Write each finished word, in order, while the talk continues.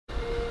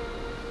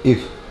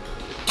Eve.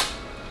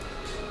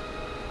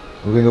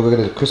 We're gonna go get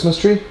a Christmas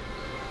tree? Do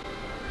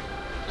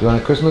you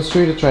want a Christmas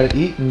tree to try to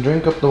eat and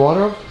drink up the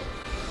water of?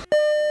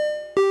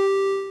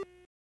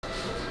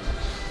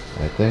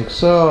 I think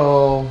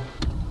so.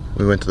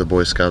 We went to the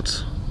Boy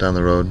Scouts down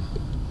the road.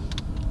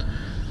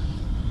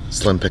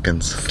 Slim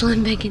pickings.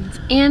 Slim pickings.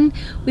 And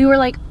we were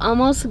like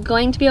almost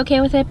going to be okay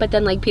with it, but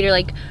then like Peter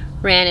like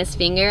ran his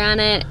finger on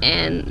it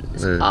and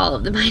all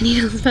of the pine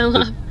needles fell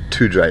off.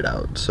 Too dried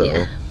out, so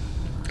yeah.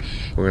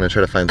 We're gonna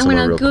try to find somewhere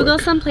real quick. I'm gonna Google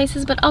some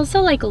places, but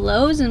also like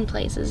Lowe's and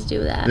places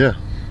do that. Yeah.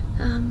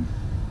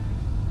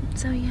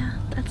 So yeah,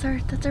 that's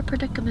our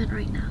predicament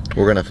right now.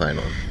 We're gonna find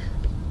one,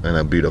 and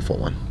a beautiful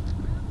one.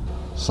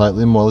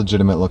 Slightly more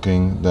legitimate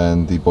looking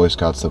than the Boy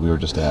Scouts that we were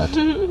just at.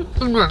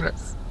 I'm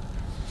nervous.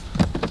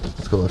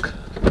 Let's go look.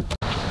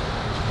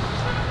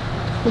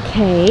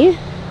 Okay.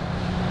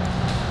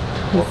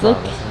 These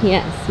look,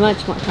 yes,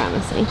 much more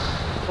promising.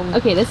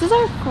 Okay, this is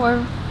our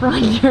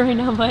forefront right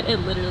now, but it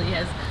literally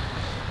has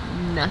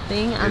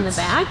nothing on the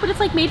back, but it's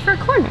like made for a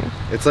corner.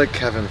 It's like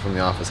Kevin from The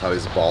Office, how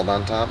he's bald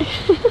on top,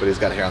 but he's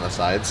got hair on the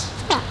sides.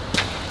 Yeah.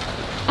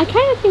 I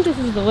kind of think this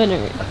is the winner.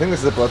 I think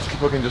this is it, but let's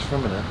keep looking just for a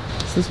minute.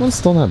 So this one's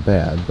still not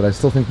bad, but I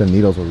still think the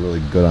needles were really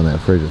good on that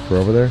Fraser fir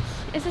over there.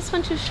 Is this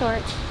one too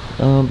short?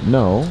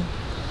 No.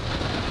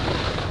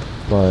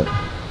 But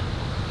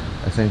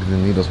I think the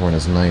needles weren't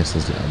as nice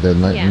as the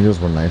needles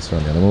were nicer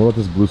on the other one. What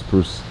does Blue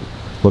Spruce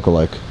look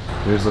alike?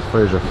 Here's the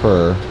Fraser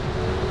fir.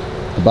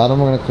 The bottom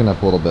we're gonna clean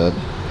up a little bit.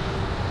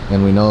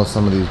 And we know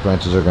some of these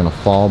branches are gonna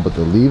fall, but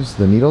the leaves,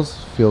 the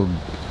needles feel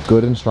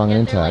good and strong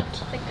and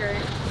intact. Like thicker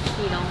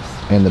needles.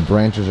 And the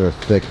branches are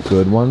thick,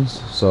 good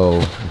ones.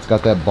 So it's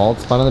got that bald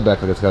spot on the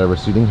back, like it's got a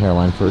receding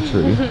hairline for a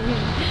tree.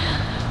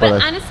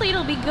 But honestly,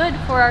 it'll be good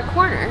for our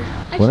corner.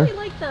 I actually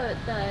like the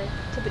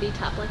tippity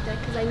top like that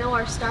because I know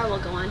our star will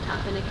go on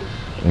top, and it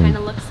kind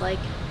of looks like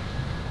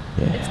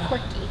it's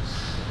quirky.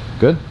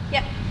 Good?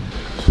 Yeah.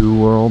 Two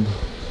World,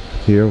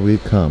 here we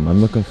come.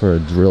 I'm looking for a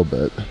drill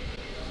bit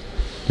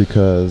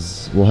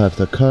because we'll have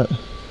to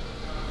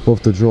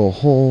drill a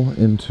hole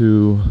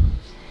into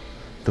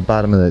the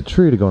bottom of that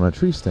tree to go on a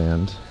tree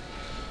stand.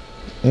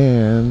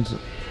 And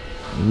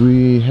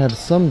we have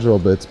some drill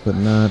bits, but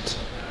not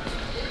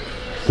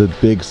the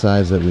big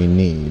size that we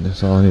need,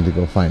 so I'll need to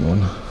go find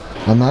one.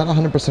 I'm not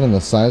 100% on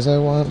the size I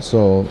want,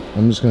 so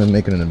I'm just going to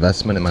make an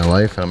investment in my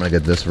life, and I'm going to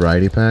get this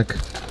variety pack.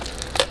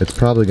 It's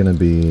probably going to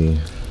be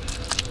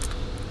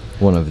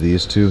one of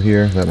these two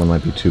here. That one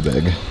might be too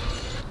big.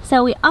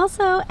 So we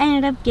also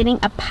ended up getting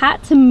a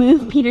pot to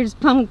move Peter's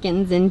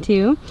pumpkins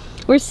into.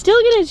 We're still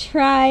going to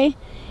try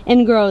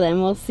and grow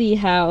them. We'll see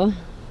how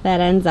that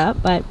ends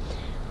up, but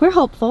we're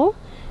hopeful.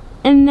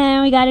 And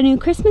then we got a new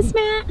Christmas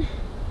mat.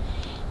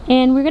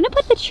 And we're gonna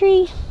put the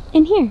tree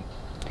in here.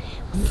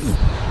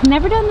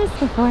 Never done this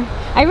before.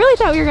 I really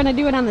thought we were gonna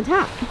do it on the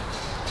top.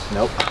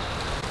 Nope.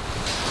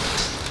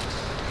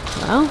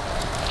 Well,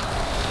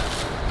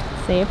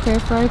 say a prayer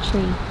for our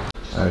tree.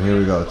 Alright, here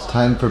we go. It's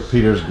time for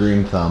Peter's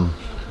green thumb.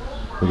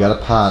 We got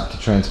a pot to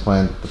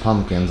transplant the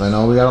pumpkins. I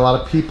know we got a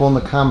lot of people in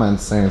the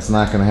comments saying it's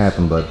not gonna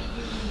happen, but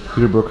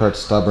Peter Brookhart's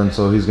stubborn,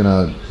 so he's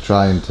gonna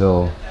try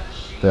until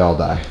they all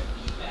die.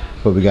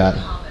 But we got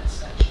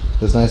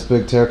this nice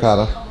big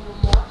terracotta.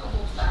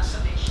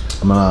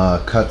 I'm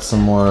gonna cut some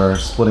more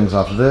splittings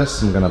off of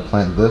this. I'm gonna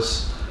plant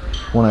this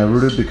one I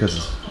rooted because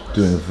it's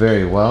doing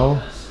very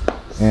well.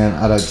 And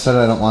I decided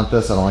I don't want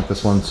this, I don't like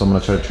this one, so I'm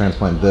gonna try to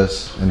transplant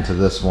this into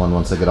this one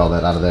once I get all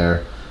that out of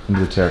there into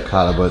the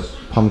terracotta. But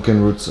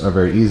pumpkin roots are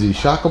very easy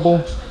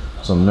shockable,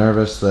 so I'm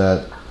nervous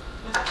that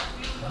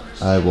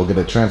I will get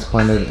it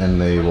transplanted and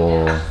they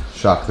will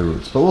shock the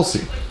roots, but we'll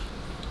see.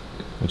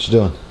 What you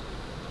doing?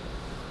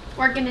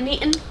 Working and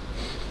eating.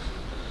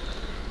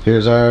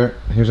 Here's our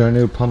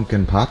new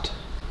pumpkin pot.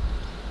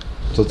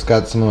 So it's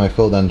got some of my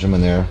philodendron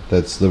in there.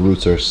 That's the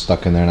roots are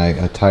stuck in there,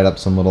 and I tied up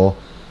some little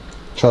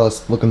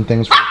trellis looking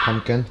things for the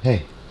pumpkin.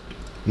 Hey,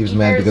 Eve's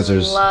mad because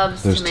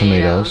there's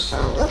tomatoes.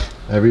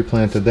 I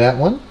replanted that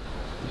one.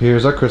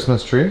 Here's our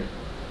Christmas tree.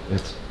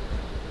 It's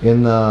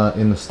in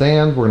the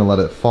stand. We're gonna let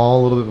it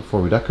fall a little bit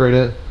before we decorate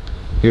it.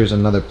 Here's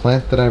another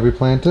plant that I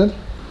replanted.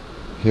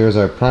 Here's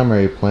our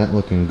primary plant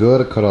looking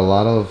good. I cut a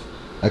lot of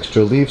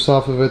extra leaves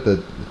off of it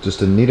that just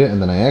didn't need it,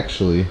 and then I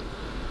actually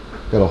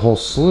got a whole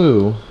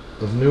slew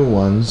of new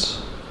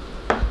ones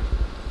that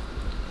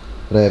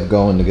I have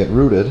going to get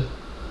rooted.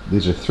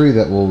 These are 3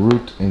 that will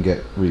root and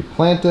get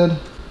replanted.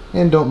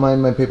 And don't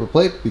mind my paper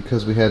plate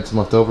because we had some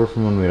left over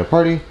from when we had a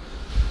party.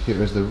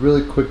 Here is the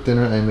really quick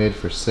dinner I made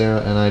for Sarah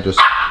and I. Just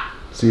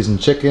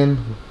seasoned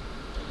chicken,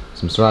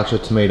 some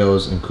sriracha,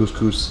 tomatoes, and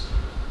couscous,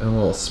 and a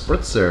little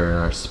spritzer in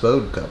our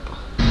spode cup.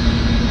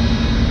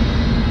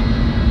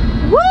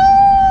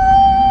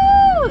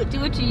 Do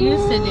what you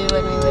used to do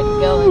when we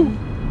would go in.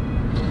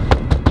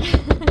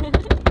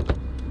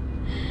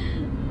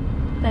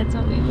 That's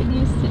what we would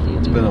used to do.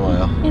 It's been a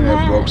while.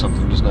 I broke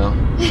something just now.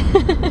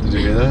 Did you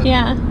hear that?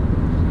 Yeah.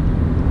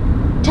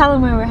 Tell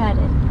them where we're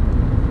headed.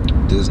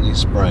 Disney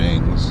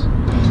Springs.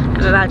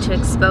 I'm about to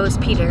expose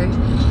Peter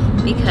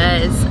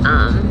because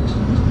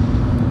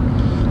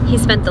he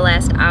spent the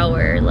last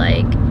hour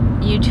like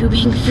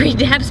YouTubing free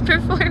Dabs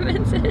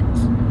performances.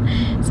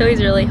 So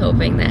he's really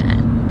hoping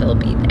that they'll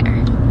be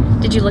there.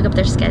 Did you look up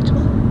their schedule?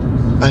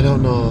 I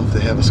don't know if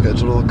they have a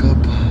schedule to look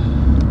up.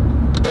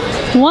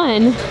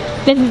 One,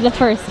 this is the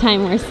first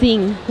time we're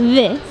seeing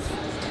this.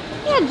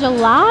 Yeah,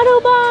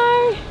 gelato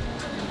bar.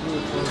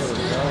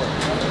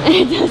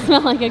 It does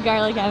smell like a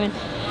garlic oven.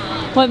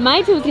 What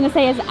my two was gonna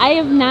say is I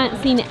have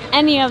not seen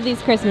any of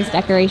these Christmas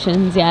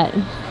decorations yet.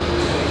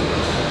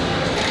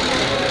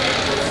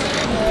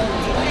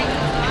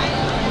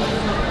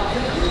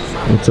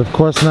 It's of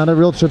course not a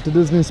real trip to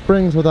Disney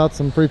Springs without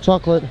some free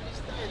chocolate.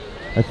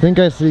 I think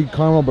I see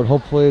caramel, but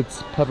hopefully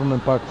it's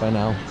peppermint bark by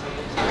now.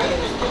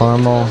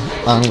 Caramel,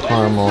 on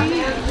caramel, on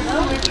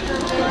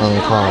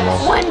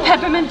caramel. One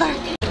peppermint bark.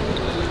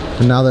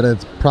 And now that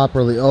it's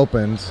properly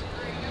opened,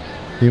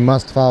 you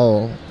must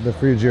follow the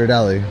free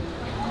Ghirardelli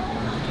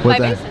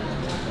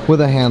with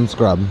a hand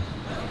scrub.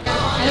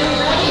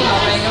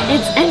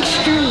 It's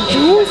extra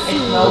juicy.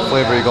 What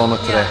flavor are you going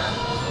with today?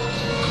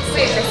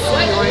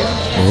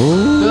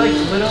 Ooh.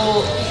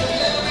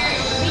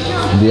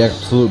 The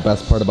absolute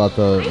best part about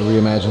the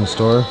reimagined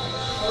store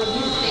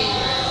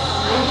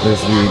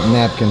is the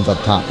napkins up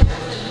top.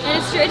 And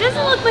it's true. It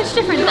doesn't look much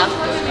different though.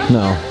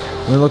 No,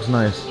 it looks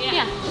nice.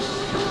 Yeah.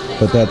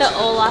 But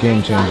that's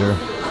game changer.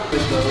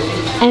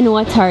 And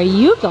what are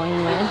you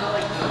going with?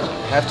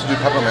 I have to do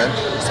peppermint,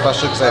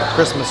 especially because I have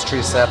Christmas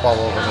tree sap all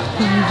over me.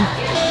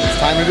 It's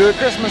time to do a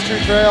Christmas tree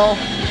trail.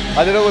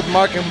 I did it with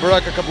Mark and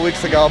Brooke a couple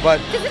weeks ago, but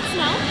Does it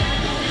snow?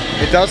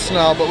 it does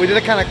snow, but we did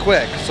it kind of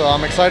quick, so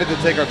I'm excited to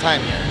take our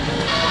time here.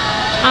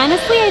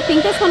 Honestly, I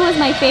think this one was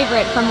my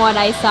favorite from what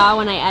I saw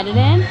when I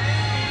edited.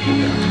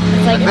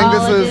 It's like all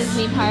of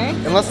Disney parks.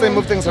 Unless they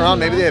move things around,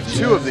 maybe they have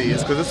two of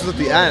these, because this is at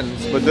the end,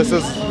 but this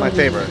is my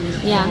favorite.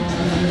 Yeah.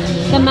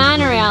 The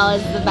monorail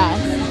is the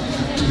best.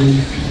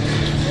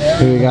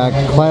 Here we got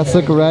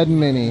classic red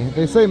Minnie.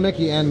 They say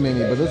Mickey and Minnie,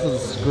 but this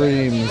is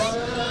screams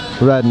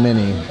red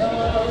Minnie.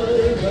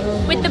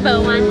 With the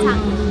bow on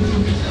top.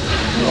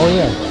 Oh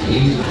yeah.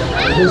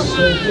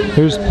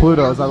 Here's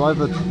Pluto's. I like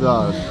the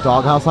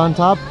doghouse on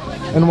top.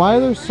 And why are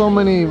there so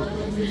many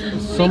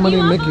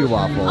Mickey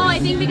waffles? Oh, I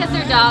think because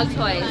they're dog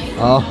toys.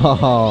 Oh.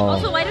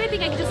 Also, why do I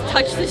think I can just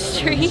touch this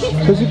tree?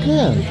 Because you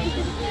can.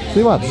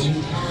 See what? Oh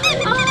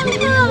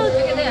no,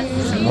 look at this.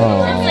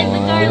 That's like the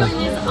garland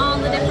is all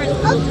the different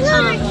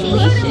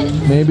leashes.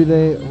 Maybe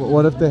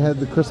what if they had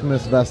the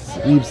Christmas vests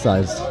Eve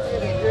size?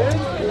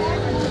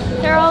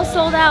 They're all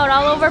sold out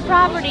all over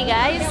property,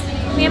 guys.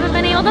 We haven't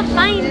been able to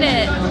find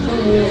it.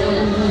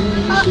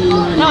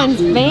 That one's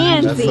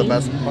fancy. That's the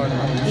best part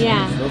about it.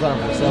 Yeah. Those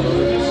aren't for sale,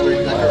 those are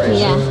street decorations.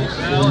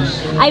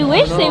 Yeah. I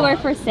wish they were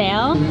for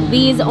sale.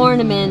 These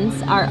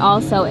ornaments are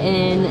also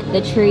in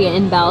the tree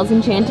in Belle's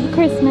Enchanted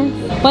Christmas.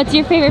 What's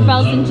your favorite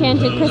Belle's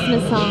Enchanted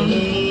Christmas song?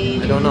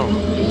 I don't know.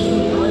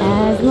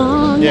 As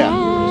long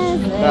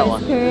as that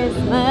one.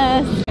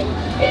 Christmas.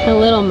 The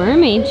Little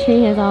Mermaid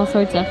tree has all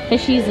sorts of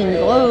fishies and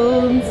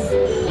globes.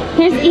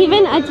 There's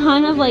even a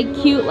ton of like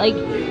cute like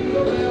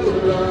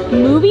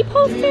movie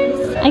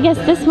posters. I guess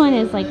this one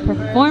is like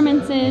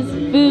performances,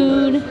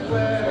 food,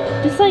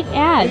 just like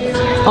ads.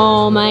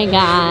 Oh my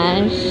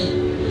gosh.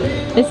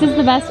 This is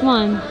the best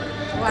one.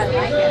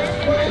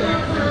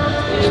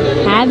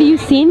 Have you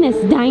seen this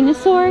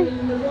dinosaur?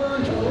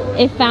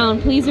 If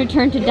found, please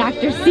return to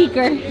Dr.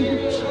 Seeker.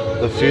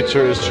 The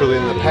future is truly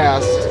in the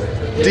past.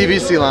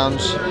 DVC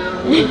Lounge.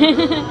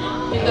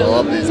 I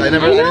love these. I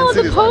didn't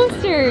see these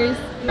posters.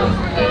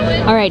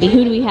 Alrighty,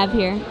 who do we have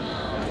here?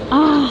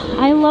 Ah,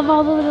 I love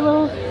all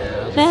the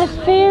that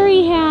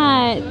fairy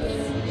hats.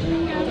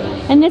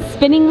 And this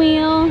spinning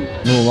wheel.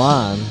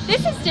 Mulan.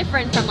 This is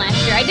different from last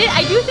year.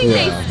 I do think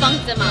they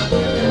spunked them up.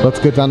 Let's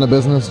get down to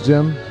business,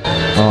 Jim.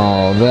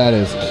 Oh, that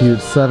is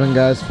cute. Seven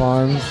Guys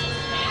Farms.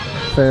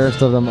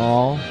 Fairest of them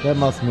all. That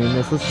must mean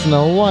this is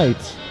Snow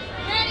White.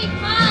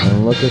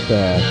 And look at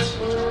that.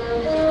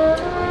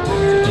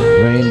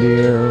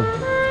 Reindeer.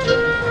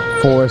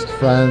 Forest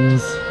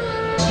Friends.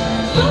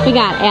 We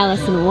got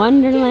Alice in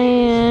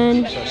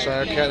Wonderland.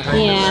 Cheshire Cat.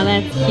 Yeah,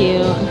 that's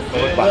cute.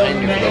 Look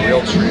behind you for the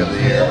real tree of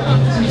the year.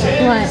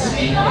 What?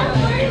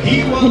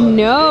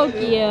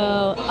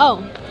 Pinocchio. Oh.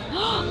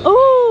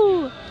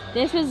 Ooh.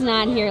 This was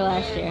not here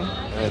last year.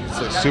 It's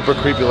a super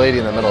creepy lady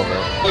in the middle of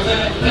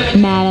it.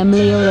 Madame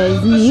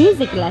Leola's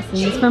music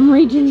lessons from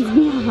Regions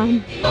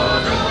Beyond.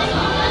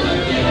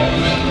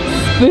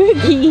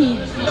 Spooky.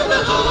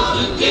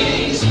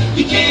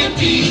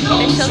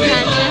 Official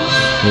content.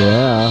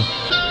 Yeah.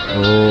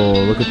 Oh,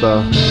 look at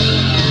the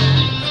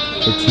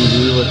TV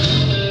with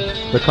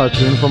the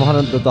cartoon from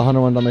that the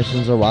 101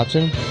 Dalmatians are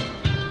watching.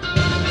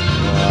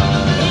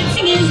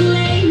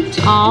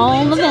 Wow.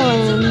 All the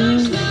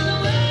villains.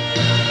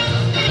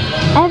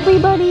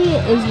 Everybody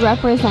is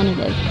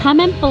representative.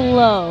 Comment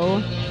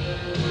below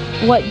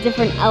what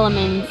different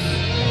elements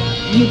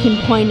you can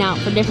point out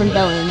for different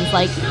villains.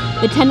 Like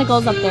the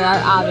tentacles up there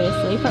are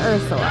obviously for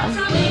Ursula.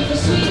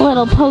 A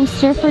little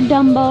poster for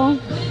Dumbo.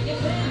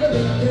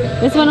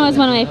 This one was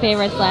one of my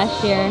favorites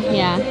last year,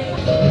 yeah.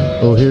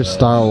 Oh, here's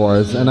Star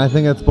Wars, and I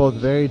think it's both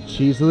very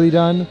cheesily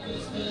done,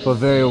 but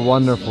very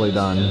wonderfully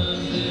done.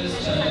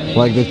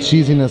 Like, the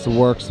cheesiness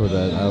works with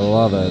it. I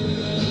love it.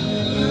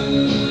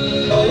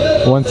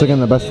 Once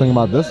again, the best thing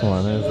about this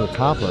one is the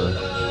topper.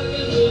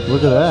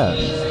 Look at that.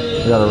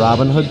 We got a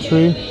Robin Hood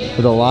tree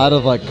with a lot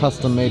of like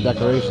custom-made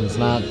decorations,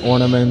 not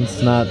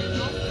ornaments, not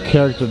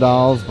character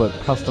dolls, but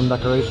custom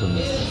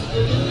decorations.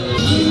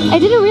 I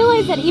didn't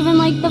realize that even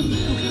like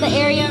the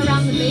area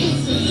around the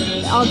base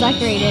is all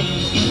decorated.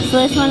 So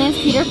this one is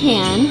Peter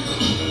Pan.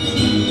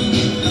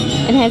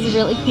 It has a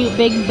really cute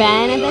Big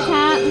Ben at the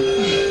top.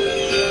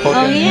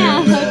 Oh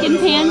yeah, Hook and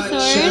Pan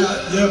sword.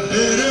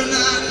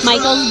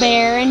 Michael's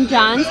bear and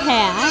John's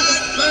hat.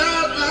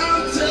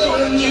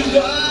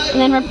 And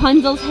then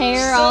Rapunzel's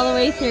hair all the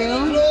way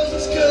through.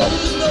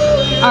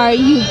 Are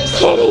you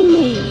kidding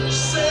me?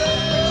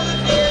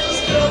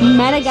 You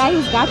met a guy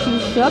who's got you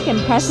shook,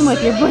 impress him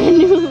with your brand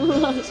new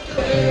look.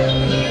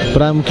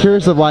 But I'm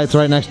curious of why it's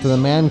right next to the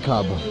man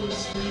cub.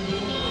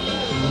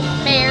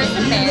 Bears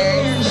and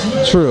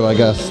bears. True, I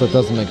guess. That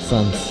doesn't make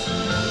sense.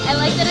 I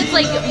like that it's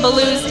like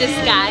Baloo's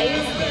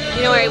disguise.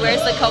 You know where he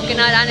wears the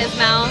coconut on his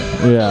mouth?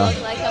 Yeah.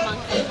 Look like a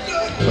monkey.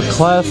 The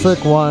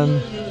classic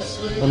one.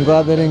 I'm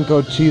glad they didn't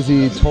go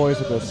cheesy toys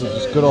with this. It's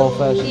just good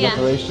old-fashioned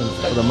decorations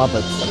for the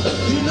Muppets.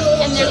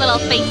 And their little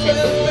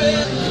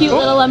faces. Cute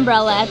little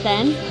umbrella at the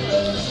end.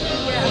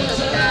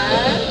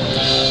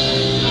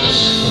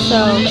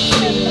 So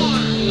cute.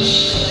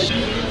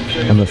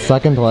 And the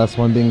second to last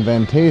one being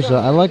Fantasia.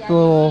 I like the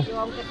little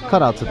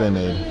cutouts that they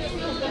made.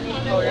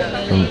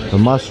 The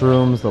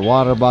mushrooms, the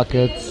water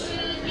buckets.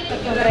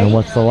 And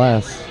what's the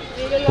last?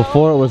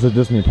 Before it was the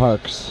Disney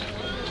parks.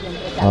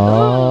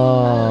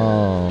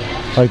 Oh.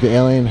 Like the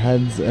alien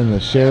heads and the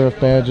sheriff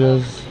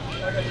badges.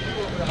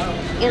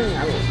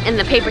 And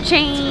the paper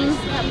chain.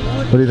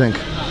 What do you think?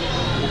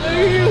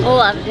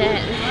 Loved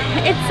it.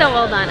 It's so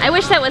well done. I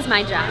wish that was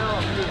my job.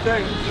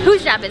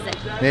 Whose job is it?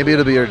 Maybe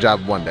it'll be your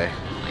job one day.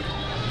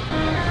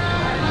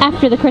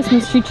 After the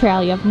Christmas tree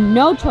trail, you have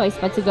no choice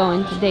but to go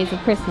into Days of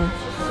Christmas.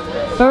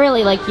 But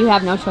really, like, you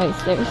have no choice.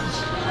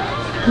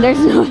 There's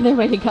no other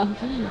way to go.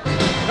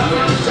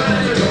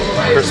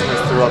 Christmas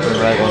threw up in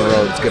Raglan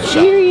Road. Skip shop.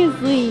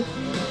 Seriously.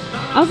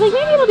 I was like,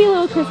 maybe it'll be a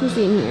little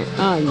Christmassy in here.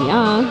 Oh,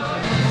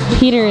 yeah.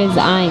 Peter is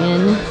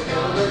eyeing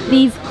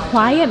these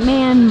Quiet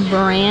Man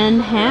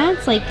brand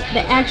hats, like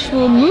the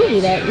actual movie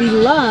that we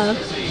love.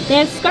 They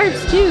have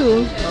scarves,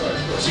 too.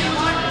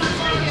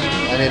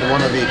 I need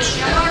one of each.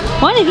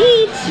 One of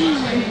each?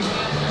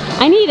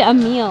 I need a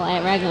meal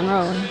at Raglan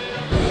Road.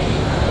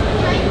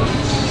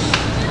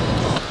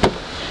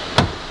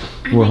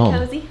 We're home.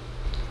 Cozy?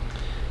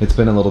 It's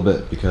been a little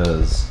bit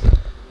because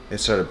it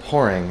started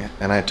pouring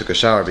and I took a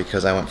shower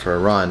because I went for a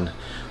run.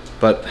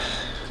 But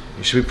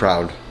you should be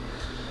proud.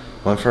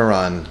 Went for a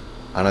run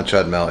on a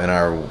treadmill in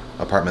our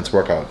apartment's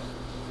workout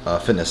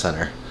fitness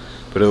center.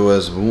 But it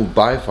was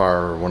by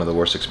far one of the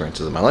worst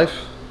experiences of my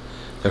life.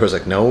 There was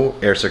like no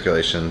air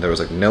circulation. There was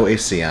like no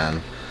AC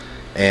on.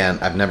 And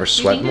I've never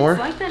sweat more. It's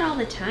like that all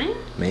the time?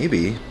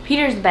 Maybe.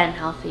 Peter's been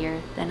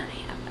healthier than I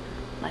have.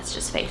 Let's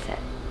just face it.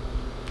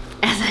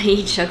 As I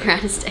eat sugar on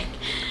a stick.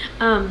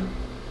 I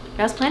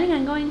was planning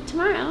on going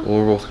tomorrow. Well,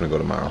 we're both gonna go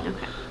tomorrow.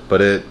 Okay.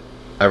 But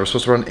I was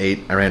supposed to run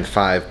 8. I ran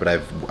 5, but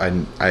I've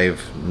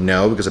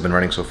because I've been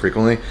running so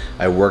frequently.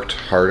 I worked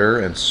harder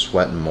and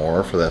sweat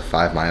more for the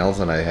 5 miles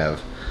than I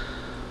have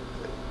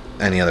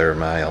any other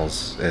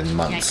miles in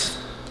months. Okay.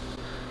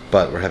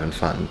 But we're having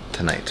fun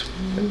tonight.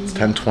 It's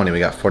 10:20. We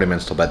got 40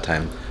 minutes till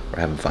bedtime.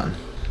 We're having fun.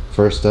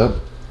 First up,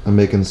 I'm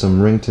making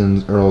some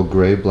Rington's Earl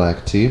Grey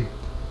black tea.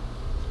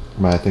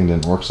 My thing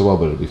didn't work so well,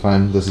 but it'll be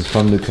fine. This is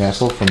from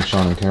Newcastle, from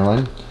Sean and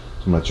Caroline.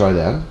 So I'm gonna try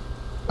that.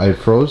 I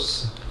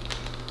froze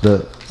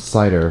the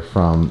cider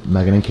from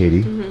Megan and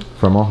Katie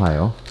from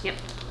Ohio. Yep.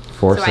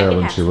 For so Sarah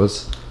when she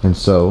was. And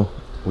so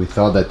we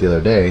thawed that the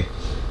other day,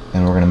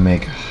 and we're gonna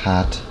make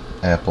hot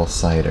apple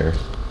cider.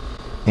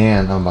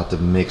 And I'm about to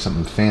make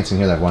something fancy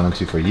here that I've wanted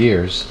to for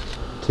years.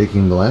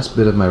 Taking the last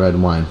bit of my red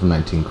wine from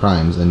 19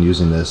 Crimes and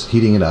using this,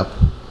 heating it up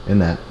in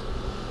that,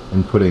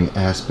 and putting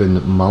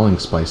aspen mulling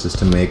spices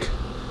to make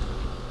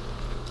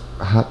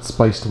hot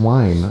spiced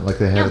wine like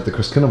they had at the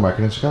Christkindle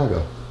Market in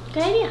Chicago.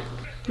 Good idea.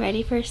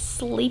 Ready for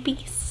sleepy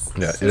sisters?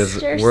 Yeah, it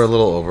is. We're a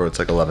little over. It's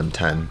like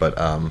 11:10, but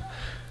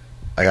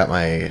I got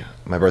my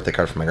birthday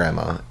card from my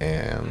grandma,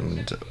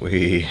 and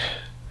we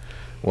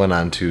went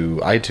on to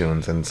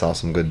iTunes and saw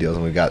some good deals,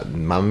 and we got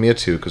Mamma Mia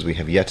 2 because we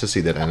have yet to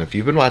see that. And if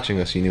you've been watching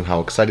us, you knew how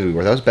excited we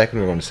were. That was back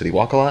when we were going to City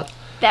Walk a lot.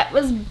 That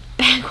was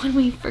back when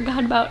we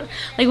forgot about,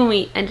 like when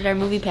we ended our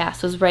movie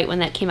pass was right when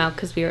that came out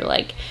because we were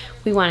like,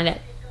 we wanted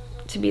it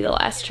to be the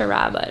last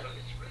hurrah, but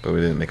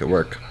we didn't make it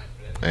work.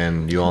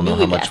 And you all know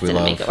how much we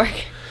love. Make it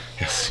work.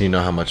 Yes, you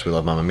know how much we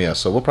love Mamma Mia.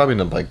 So we'll probably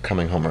end up like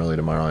coming home early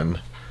tomorrow and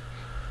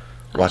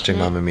watching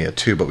Mamma Mia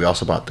 2. But we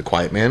also bought The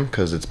Quiet Man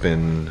because it's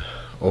been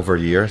over a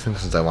year, I think,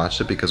 since I watched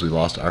it because we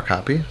lost our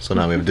copy. So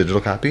now we have a digital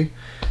copy.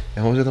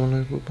 And what was the other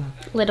one we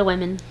bought? Little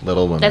Women.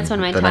 Little Women. That's one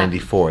of my the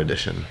 94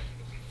 edition.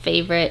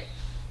 Favorite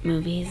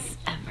movies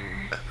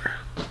ever.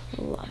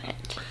 Love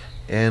it.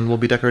 And we'll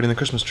be decorating the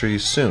Christmas tree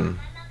soon.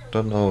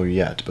 Don't know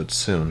yet, but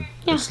soon.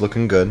 Yeah. It's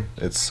looking good.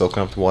 It's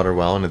soaking up the water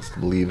well, and its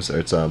leaves, or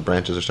its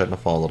branches are starting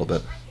to fall a little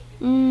bit.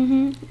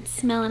 Mm-hmm. It's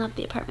smelling up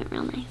the apartment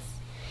real nice.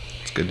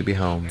 It's good to be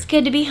home. It's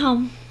good to be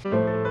home.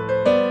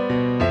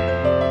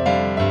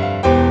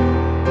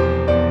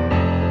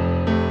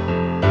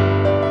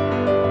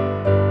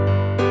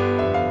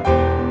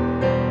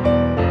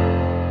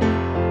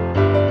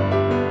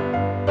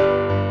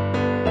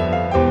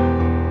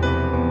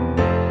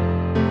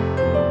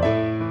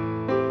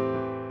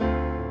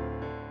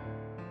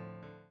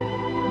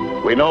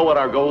 We know what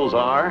our goals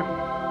are.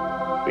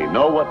 We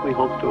know what we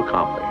hope to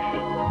accomplish.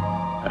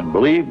 And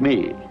believe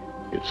me,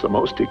 it's the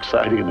most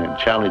exciting and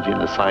challenging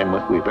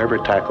assignment we've ever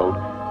tackled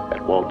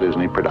at Walt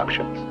Disney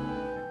Productions.